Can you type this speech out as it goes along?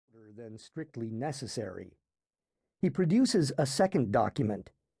than strictly necessary. He produces a second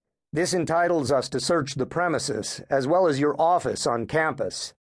document. This entitles us to search the premises, as well as your office on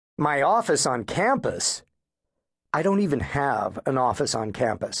campus. My office on campus? I don't even have an office on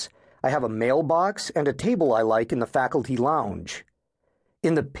campus. I have a mailbox and a table I like in the faculty lounge.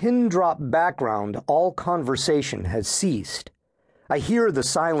 In the pin-drop background, all conversation has ceased. I hear the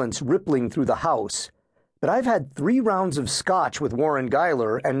silence rippling through the house, but I've had 3 rounds of scotch with Warren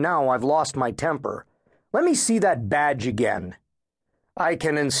Geiler, and now I've lost my temper. Let me see that badge again. I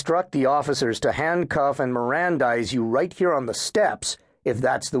can instruct the officers to handcuff and Mirandize you right here on the steps, if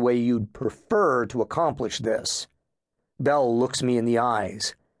that's the way you'd prefer to accomplish this. Bell looks me in the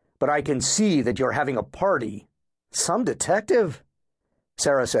eyes. But I can see that you're having a party. Some detective?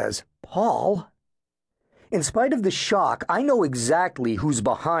 Sarah says, Paul? In spite of the shock, I know exactly who's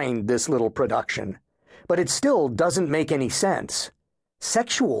behind this little production. But it still doesn't make any sense.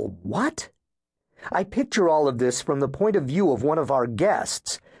 Sexual what? I picture all of this from the point of view of one of our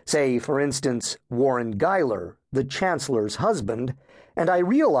guests, say, for instance, Warren Geiler, the Chancellor's husband, and I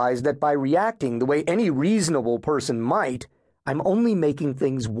realize that by reacting the way any reasonable person might, I'm only making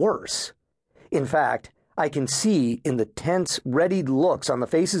things worse. In fact, I can see in the tense, readied looks on the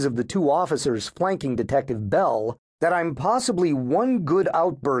faces of the 2 officers flanking Detective Bell that I'm possibly one good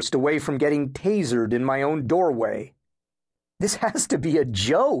outburst away from getting tasered in my own doorway. This has to be a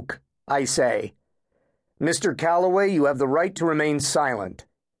joke, I say. Mr. Calloway, you have the right to remain silent.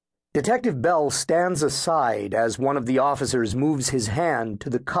 Detective Bell stands aside as one of the officers moves his hand to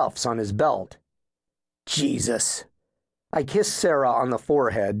the cuffs on his belt. Jesus. I kiss Sarah on the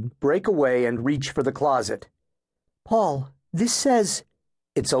forehead, break away, and reach for the closet. Paul, this says...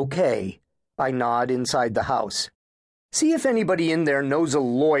 It's okay. I nod inside the house. See if anybody in there knows a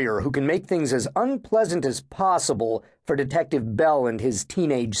lawyer who can make things as unpleasant as possible for Detective Bell and his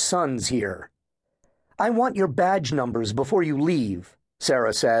teenage sons here. I want your badge numbers before you leave,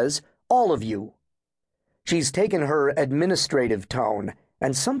 Sarah says. All of you. She's taken her administrative tone,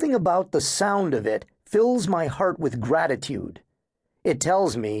 and something about the sound of it fills my heart with gratitude. It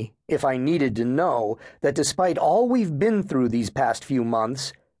tells me, if I needed to know, that despite all we've been through these past few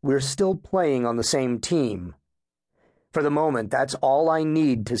months, we're still playing on the same team. For the moment, that's all I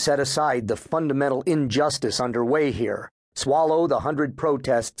need to set aside the fundamental injustice underway here, swallow the 100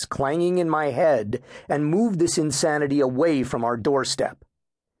 protests clanging in my head, and move this insanity away from our doorstep.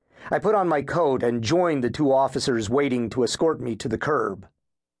 I put on my coat and join the 2 officers waiting to escort me to the curb.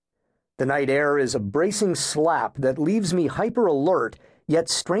 The night air is a bracing slap that leaves me hyper-alert, yet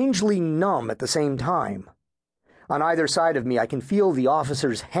strangely numb at the same time. On either side of me, I can feel the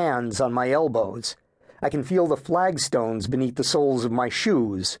officers' hands on my elbows. I can feel the flagstones beneath the soles of my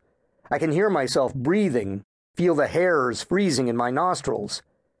shoes. I can hear myself breathing, feel the hairs freezing in my nostrils.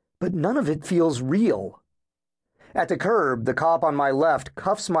 But none of it feels real. At the curb, the cop on my left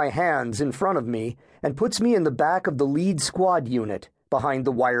cuffs my hands in front of me and puts me in the back of the lead squad unit, behind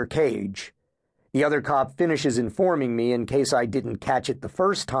the wire cage. The other cop finishes informing me, in case I didn't catch it the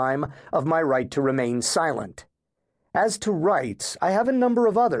first time, of my right to remain silent. As to rights, I have a number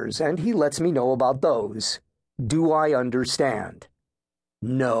of others, and he lets me know about those. Do I understand?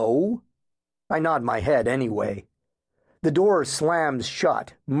 No? I nod my head anyway. The door slams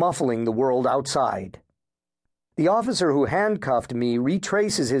shut, muffling the world outside. The officer who handcuffed me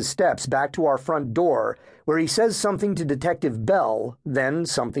retraces his steps back to our front door, where he says something to Detective Bell, then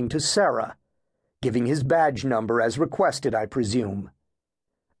something to Sarah, giving his badge number as requested, I presume.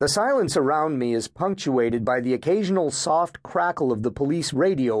 The silence around me is punctuated by the occasional soft crackle of the police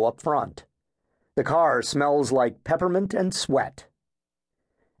radio up front. The car smells like peppermint and sweat.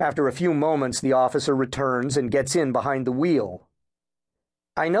 After a few moments, the officer returns and gets in behind the wheel.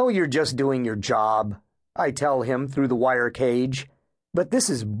 I know you're just doing your job, I tell him through the wire cage, but this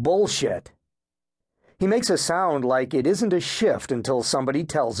is bullshit. He makes a sound like it isn't a shift until somebody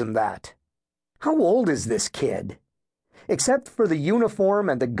tells him that. How old is this kid? Except for the uniform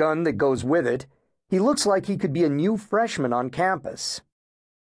and the gun that goes with it, he looks like he could be a new freshman on campus.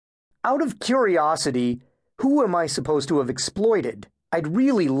 Out of curiosity, who am I supposed to have exploited? I'd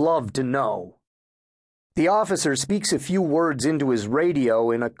really love to know. The officer speaks a few words into his radio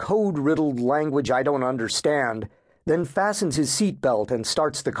in a code-riddled language I don't understand, then fastens his seatbelt and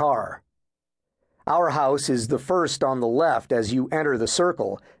starts the car. Our house is the first on the left as you enter the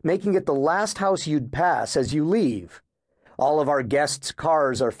circle, making it the last house you'd pass as you leave. All of our guests'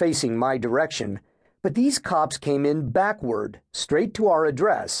 cars are facing my direction, but these cops came in backward, straight to our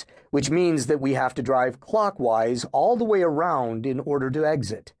address, which means that we have to drive clockwise all the way around in order to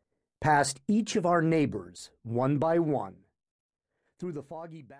exit, past each of our neighbors, one by one. Through the foggy back